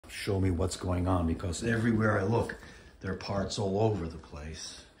show me what's going on, because everywhere I look, there are parts all over the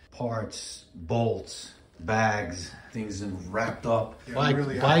place. Parts, bolts, bags, things wrapped up.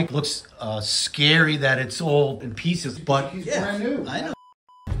 Yeah, bike looks scary that it's all in pieces, but yeah, brand new. I know.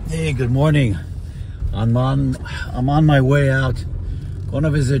 Hey, good morning. I'm on my way out. Going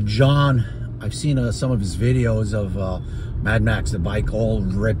to visit John. I've seen some of his videos of Mad Max, the bike all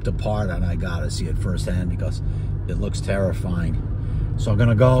ripped apart, and I gotta see it firsthand because it looks terrifying. So I'm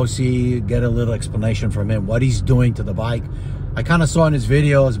gonna go get a little explanation from him, what he's doing to the bike. I kind of saw in his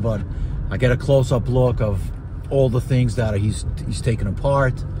videos, but I get a close-up look of all the things that he's taken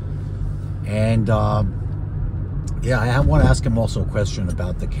apart. And yeah, I want to ask him also a question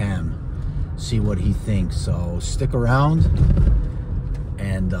about the cam, see what he thinks. So stick around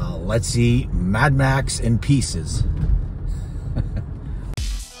and let's see Mad Max in pieces.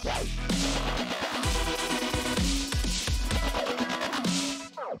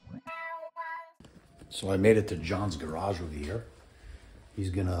 So I made it to John's garage over here. He's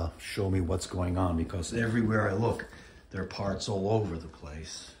gonna show me what's going on, because everywhere I look, there are parts all over the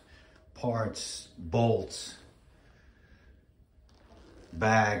place. Parts, bolts,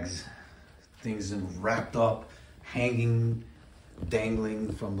 bags, things wrapped up, hanging,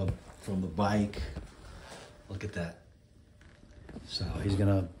 dangling from the bike. Look at that. So he's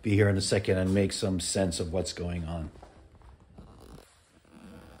gonna be here in a second and make some sense of what's going on.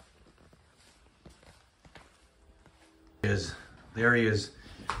 There he is.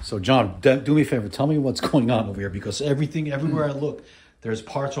 So John, do me a favor, tell me what's going on over here, because everywhere I look, there's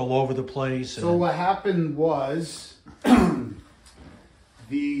parts all over the place. So what happened was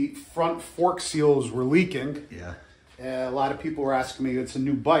the front fork seals were leaking. Yeah. A lot of people were asking me, it's a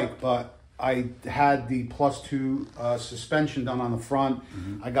new bike, but I had the +2 suspension done on the front.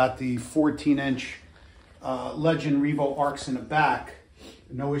 Mm-hmm. I got the 14-inch Legend Revo arcs in the back.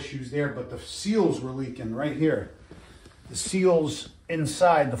 No issues there, but the seals were leaking right here. The seals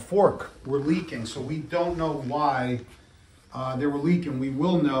inside the fork were leaking, so we don't know why they were leaking. We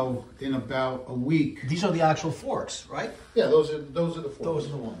will know in about a week. These are the actual forks, right? Yeah, those are the forks. Those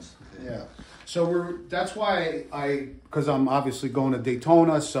are the ones. Yeah. So that's why because I'm obviously going to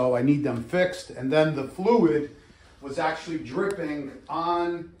Daytona, so I need them fixed. And then the fluid was actually dripping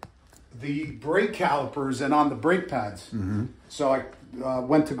on the brake calipers and on the brake pads. Mm-hmm. So I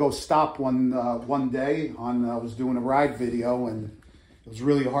went to go stop one day I was doing a ride video, and it was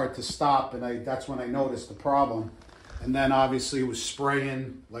really hard to stop, and that's when I noticed the problem. And then obviously it was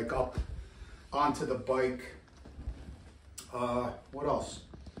spraying like up onto the bike. What else?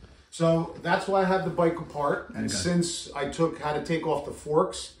 So that's why I have the bike apart. And since I had to take off the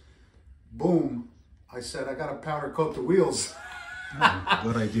forks, boom, I said I gotta powder coat the wheels. Oh,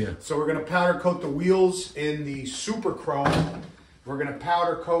 good idea. So we're gonna powder coat the wheels in the super chrome. We're gonna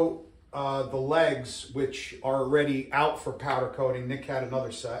powder coat the legs, which are already out for powder coating. Nick had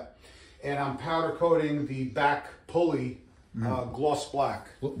another set. And I'm powder coating the back pulley gloss black.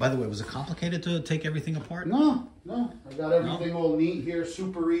 Well, by the way, was it complicated to take everything apart? No. I got everything all neat here,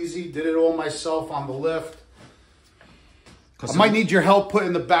 super easy. Did it all myself on the lift. I might need your help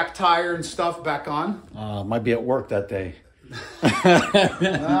putting the back tire and stuff back on. Might be at work that day.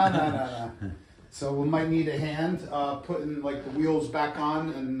 No. So we might need a hand putting like the wheels back on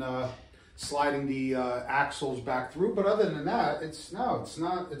and sliding the axles back through. But other than that, it's not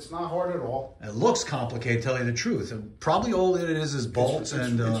hard at all. It looks complicated, tell you the truth. And probably all it is bolts.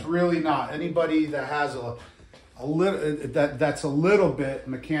 It's really not. Anybody that has that's a little bit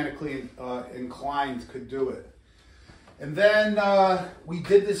mechanically inclined could do it. And then we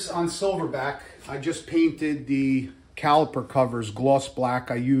did this on silverback. I just painted the caliper covers gloss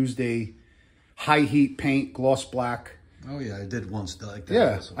black. I used a high heat paint, gloss black. Oh yeah, I did once like that.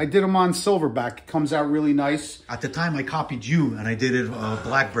 Yeah, also. I did them on silverback. It comes out really nice. At the time I copied you, and I did it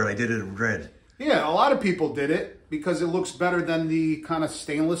blackbird. I did it in red. Yeah, a lot of people did it because it looks better than the kind of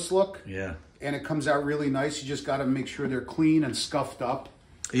stainless look. Yeah. And it comes out really nice. You just got to make sure they're clean and scuffed up.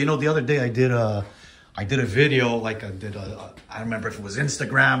 You know, the other day I did a video, like I don't remember if it was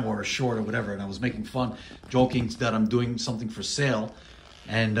Instagram or a short or whatever, and I was making fun, joking that I'm doing something for sale,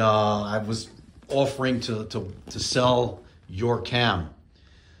 and I was offering to sell your cam,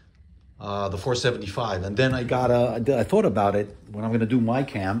 the 475, and then I thought about it when I'm going to do my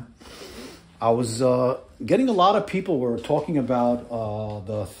cam. I was getting a lot of people were talking about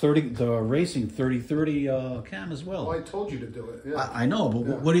the racing 3030 cam as well. Well, I told you to do it. Yeah. I know,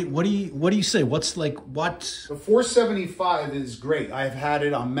 but yeah. What do you say? What's like what? The 475 is great. I've had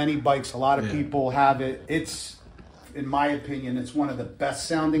it on many bikes. A lot of people have it. It's, in my opinion, it's one of the best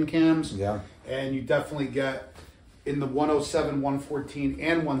sounding cams. Yeah. And you definitely get in the 107, 114,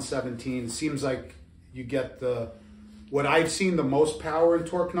 and 117, seems like you get what I've seen the most power and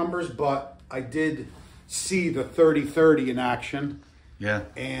torque numbers, but I did see the 3030 in action. Yeah.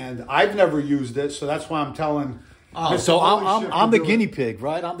 And I've never used it, so that's why I'm telling. Oh, so I'm the guinea pig,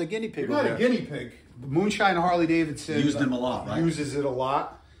 right? I'm the guinea pig. You're not a guinea pig. Moonshine Harley Davidson used them a lot, right? Uses it a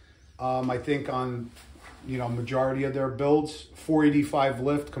lot. I think on majority of their builds, 485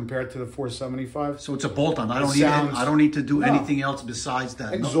 lift compared to the 475. So it's a bolt-on. I don't need to do anything else besides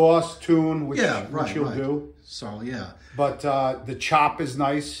that. Exhaust tune, which you'll do. So yeah. But the chop is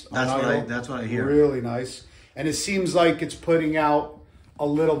nice. That's what I hear. Really nice, and it seems like it's putting out a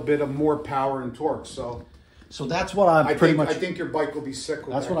little bit of more power and torque. So that's what I think your bike will be sick with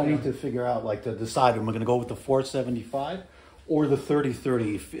that. That's what I need to figure out, like to decide. Am I going to go with the 475 or the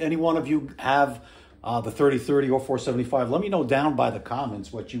 3030? If any one of you have the 3030 or 475, let me know down by the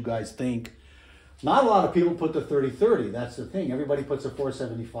comments what you guys think. Not a lot of people put the 3030. That's the thing. Everybody puts a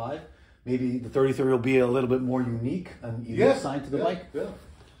 475. Maybe the 3030 will be a little bit more unique and assigned to the bike.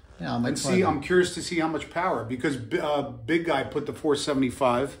 Yeah, I'm curious to see how much power, because Big Guy put the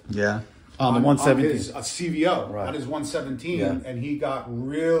 475. Yeah. On the 117. On his CVO, on his 117, and he got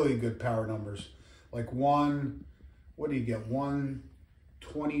really good power numbers. Like what do you get?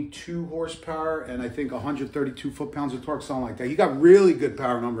 122 horsepower and I think 132 foot-pounds of torque, something like that. He got really good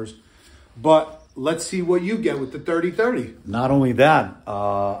power numbers. But let's see what you get with the 3030. Not only that,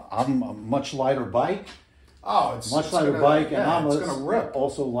 I'm a much lighter bike. Oh, it's much lighter bike, and it's gonna rip.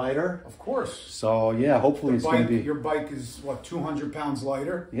 Also lighter, of course. So yeah, hopefully it's gonna be. Your bike is what, 200 pounds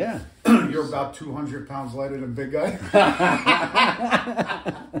lighter? Yeah. You're about 200 pounds lighter than Big Guy.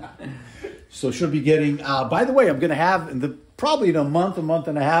 So should be getting. By the way, I'm gonna have probably in a month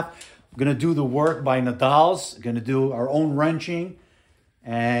and a half. I'm gonna do the work by Nadal's. Gonna do our own wrenching,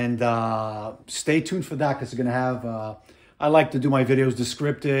 and stay tuned for that because we're gonna have. I like to do my videos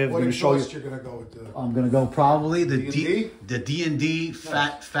descriptive. What exhaust you're gonna go with? I'm gonna go probably the D&D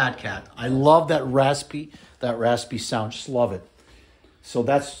Fat Cat. I love that raspy sound. Just love it. So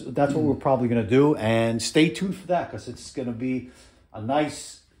that's what we're probably gonna do, and stay tuned for that because it's gonna be a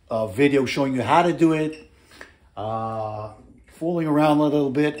nice video showing you how to do it, fooling around a little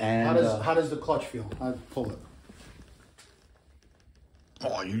bit, and how does the clutch feel? I pull it.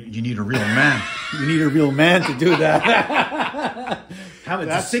 Oh, you need a real man. You need a real man to do that. How about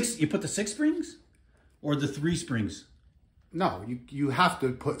the 6? You put the 6 springs or the 3 springs? No, you have to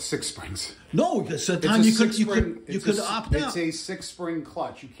put 6 springs. No, sometimes you could opt out. It's a 6-spring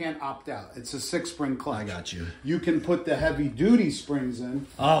clutch. You can't opt out. It's a 6-spring clutch. I got you. You can put the heavy duty springs in.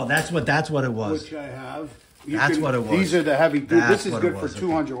 Oh, that's what it was. Which I have. What it was. These are the heavy duty. This is good for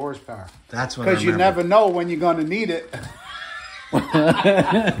 200 horsepower. That's what I remember. Because you never know when you're going to need it.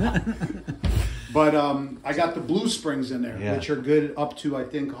 But I got the blue springs in there, which are good up to, I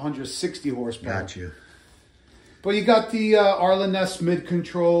think, 160 horsepower. Got you. But you got the Arlen-Ness mid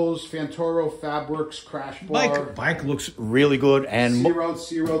controls, Fantoro Fabrics crash bar. Bike looks really good, and Zero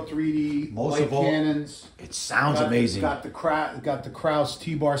 3D light cannons. It sounds amazing. Got the Kraus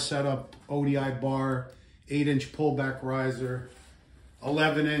T-bar setup, ODI bar, 8-inch pullback riser,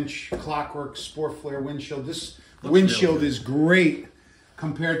 11-inch Clockwork Sport Flare windshield. This windshield is great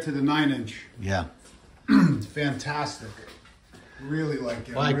compared to the 9-inch. Yeah. It's fantastic. Really like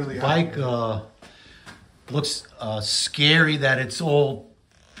it. Bike looks scary that it's all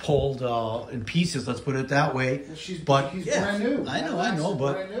pulled in pieces, let's put it that way. Well, she's brand new. I know,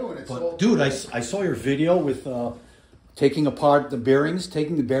 but dude, I saw your video with taking apart the bearings,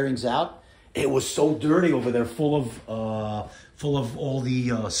 taking the bearings out. It was so dirty over there, full of all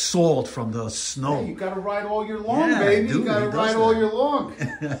the salt from the snow. Yeah, you got to ride all year long, baby. You got to ride all year long.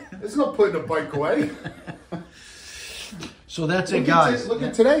 There's no putting a bike away. So that's it, guys. Look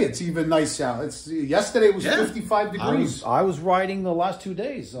at today. It's even nice out. Yesterday it was 55 degrees. I was riding the last 2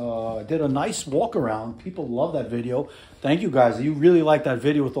 days. I did a nice walk around. People love that video. Thank you, guys. You really like that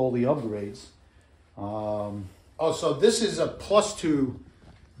video with all the upgrades. So this is a +2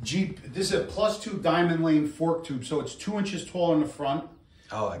 Jeep. This is a +2 diamond lane fork tube. So it's 2 inches tall in the front.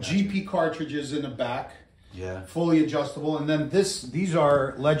 Oh, I got GP cartridges in the back. Yeah. Fully adjustable. And then these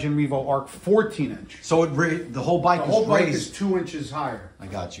are Legend Revo Arc 14-inch. So the whole bike is 2 inches higher. I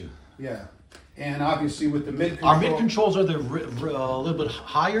got you. Yeah. And obviously with the mid control. Our mid controls are a little bit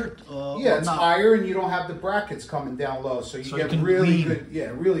higher? It's higher, and you don't have the brackets coming down low. So you get really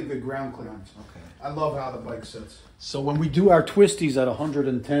good ground clearance. Okay. I love how the bike sits. So when we do our twisties at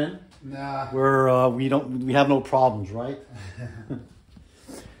 110, we have no problems, right?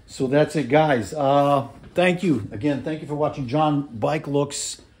 So that's it, guys. Thank you again. Thank you for watching. John, bike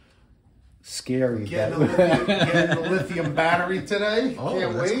looks scary. Getting the lithium battery today. Oh,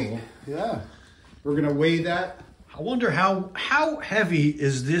 Can't that's wait. cool. Yeah. We're going to weigh that. I wonder how heavy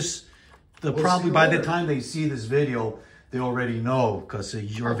is this? Probably by the time they see this video, they already know, because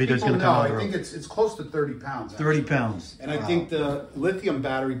your video is going to come out. I think it's close to 30 pounds. 30 pounds. And I think the lithium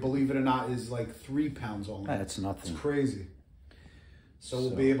battery, believe it or not, is like 3 pounds only. That's nothing. It's crazy. So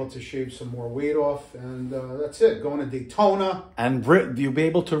we'll be able to shave some more weight off, and that's it. Going to Daytona. And you'll be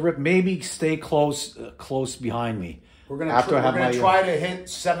able to rip. Maybe stay close behind me. We're gonna try to hit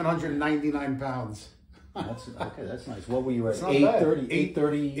 799 pounds. That's okay. That's nice. What were you at? 830.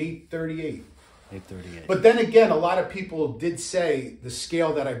 838. 838. But then again, a lot of people did say the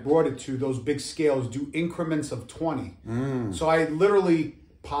scale that I brought it to, those big scales, do increments of 20. So I literally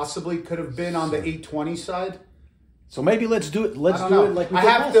possibly could have been on the 820 side. So maybe let's do it. Let's do it like we did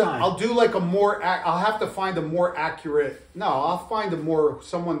last time. I'll do like a more. I'll have to find a more accurate. No, I'll find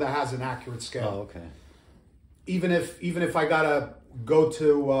someone that has an accurate scale. Oh, okay. Even if I gotta go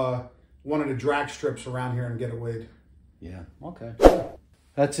to one of the drag strips around here and get it weighed. Yeah. Okay.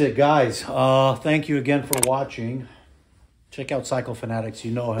 That's it, guys. Thank you again for watching. Check out Cycle Fanatics.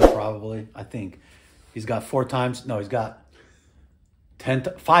 You know him probably. I think he's got 4 times. No, he's got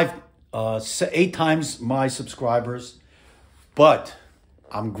 8 times my subscribers. But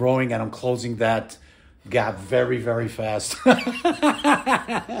I'm growing and I'm closing that gap very, very fast.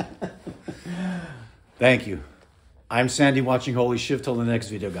 Thank you. I'm Sandy watching Holy Shift. Till the next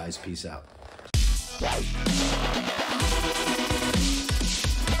video, guys. Peace out.